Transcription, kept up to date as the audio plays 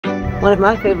One of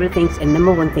my favorite things and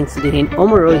number one things to do in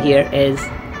Omaru here is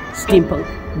Steampunk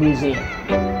Museum.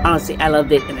 Honestly, I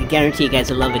loved it and I guarantee you guys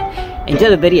will love it.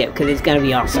 Enjoy the video because it's going to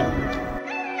be awesome.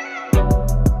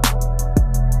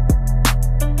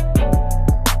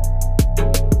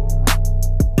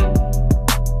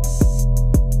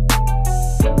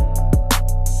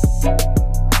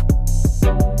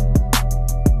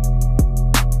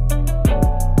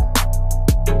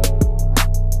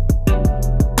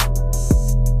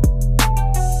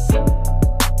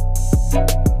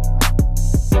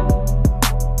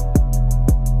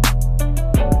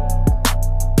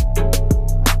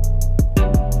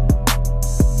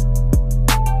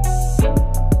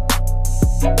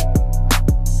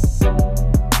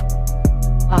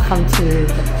 Welcome to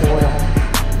the portal.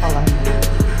 Follow me.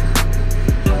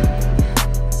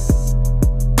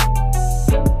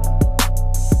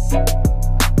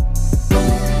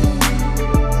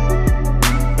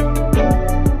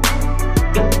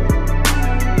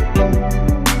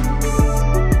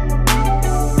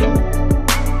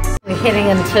 We're heading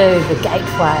into the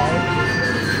gateway.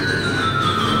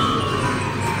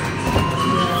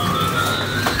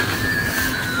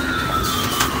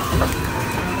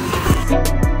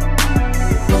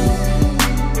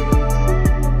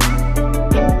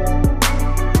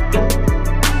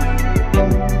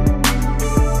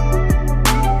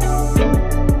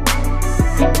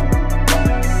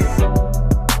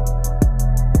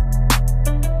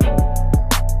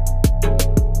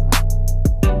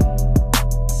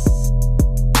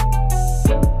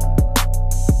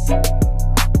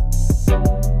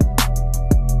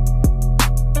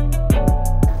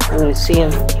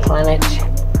 Museum Planet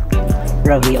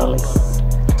Ravioli.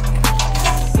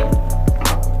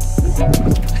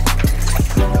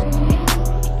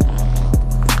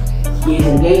 He is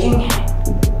engaging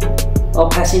all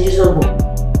passengers on board.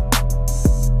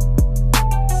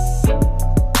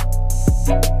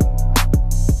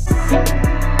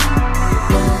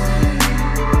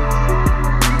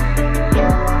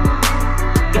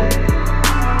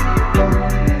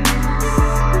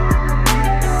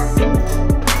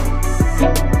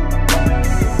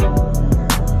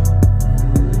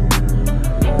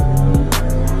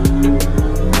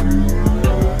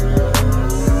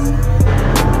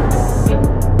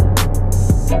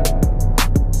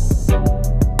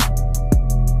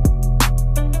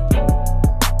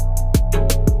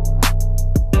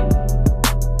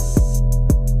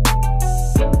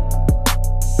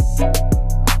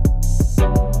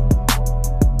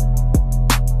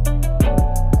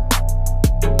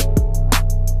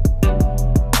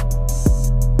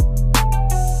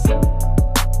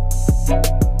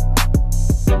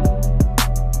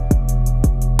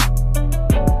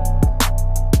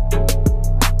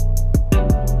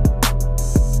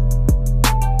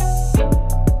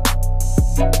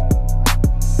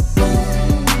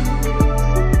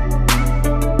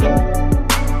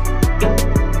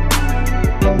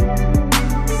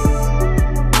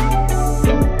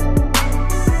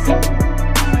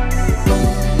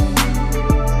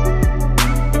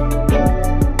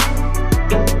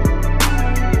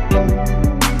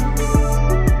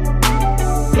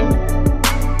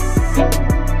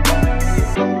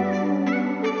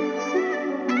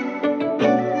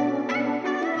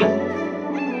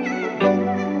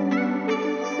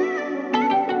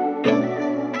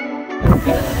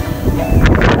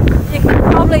 You can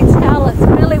probably tell it's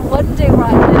really windy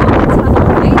right now at Tunnel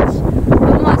Beach. We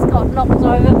almost got knocked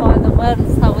over by the wind,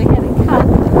 so we had to cut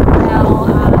our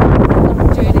little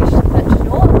journey a bit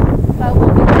short. But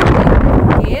we'll be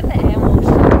back again and we'll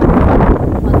show you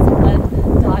once the wind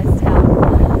dies down.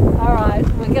 Alright,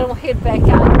 we're going to head back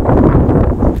up.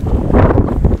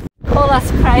 Call us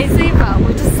crazy, but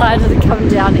we decided to come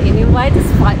down anyway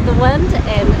despite the wind,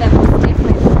 and it was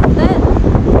definitely worth it.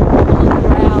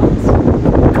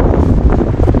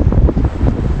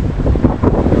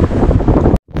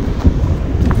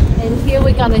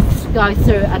 We're going to go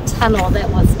through a tunnel that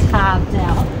was carved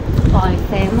out by a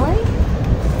family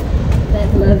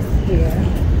that lives here.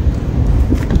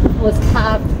 It was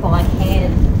carved by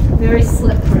hand, very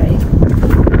slippery.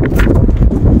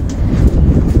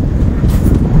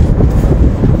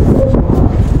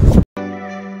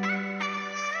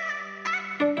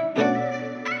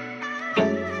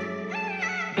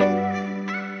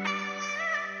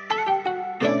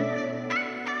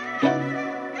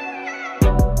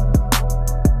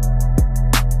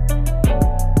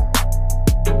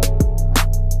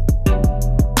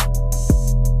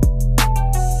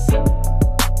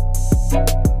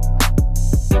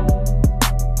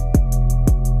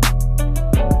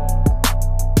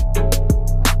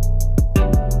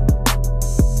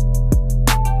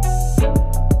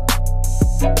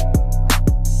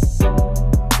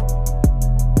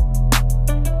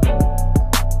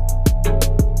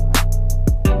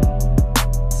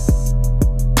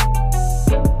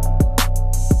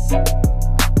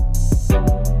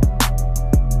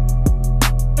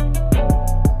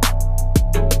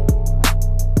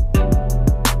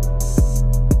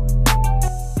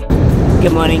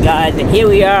 Good morning, guys, and here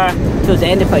we are towards the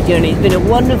end of our journey. It's been a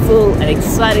wonderful and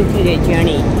exciting 2-day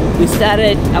journey. We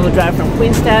started our drive from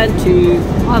Queenstown to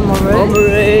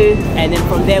Omaru, and then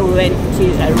from there we went to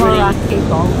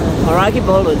Moeraki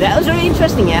Boulder. That was really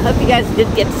interesting. I hope you guys did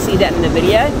get to see that in the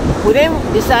video. We then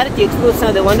decided to explore some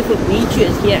of the wonderful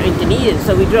beaches here in Dunedin.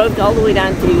 So we drove all the way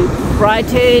down to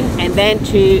Brighton and then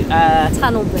to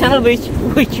Tunnel Beach,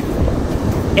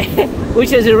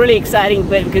 which was a really exciting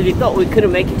bit because we thought we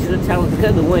couldn't make it to the tunnel because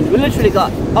of the wind. We literally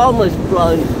got almost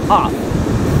blown off,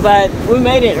 but we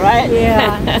made it, right?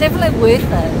 Yeah, definitely worth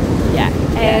it. Yeah.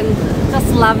 And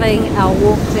just loving our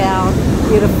walk down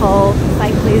beautiful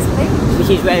St. Clair's Beach, which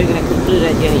is where we're going to conclude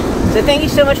our journey. So thank you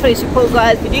so much for your support,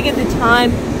 guys. If you do get the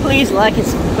time, please like and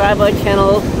subscribe our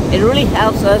channel. It really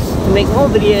helps us to make more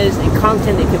videos and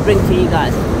content that we can bring to you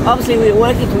guys. Obviously, we're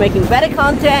working to making better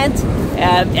content,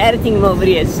 editing more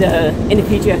videos, so in the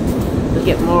future we'll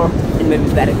get more and maybe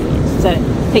better videos.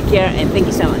 So take care and thank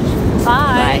you so much.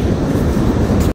 Bye. Bye.